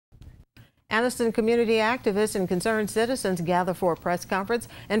Anniston community activists and concerned citizens gather for a press conference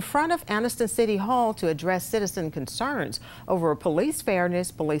in front of Anniston City Hall to address citizen concerns over police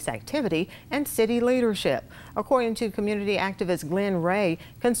fairness, police activity, and city leadership. According to community activist Glenn Ray,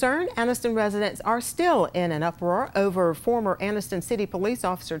 concerned Anniston residents are still in an uproar over former Anniston City Police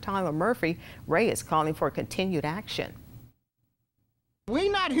Officer Tyler Murphy. Ray is calling for continued action. We're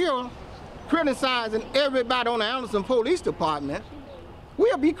not here criticizing everybody on the Anniston Police Department.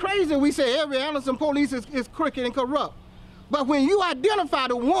 We'll be crazy if we say every Anniston police is crooked and corrupt. But when you identify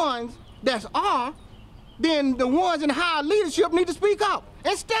the ones that are, then the ones in higher leadership need to speak up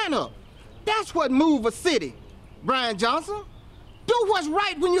and stand up. That's what moves a city, Brian Johnson. Do what's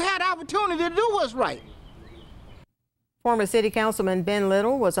right when you had the opportunity to do what's right. Former City Councilman Ben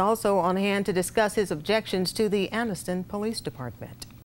Little was also on hand to discuss his objections to the Anniston Police Department.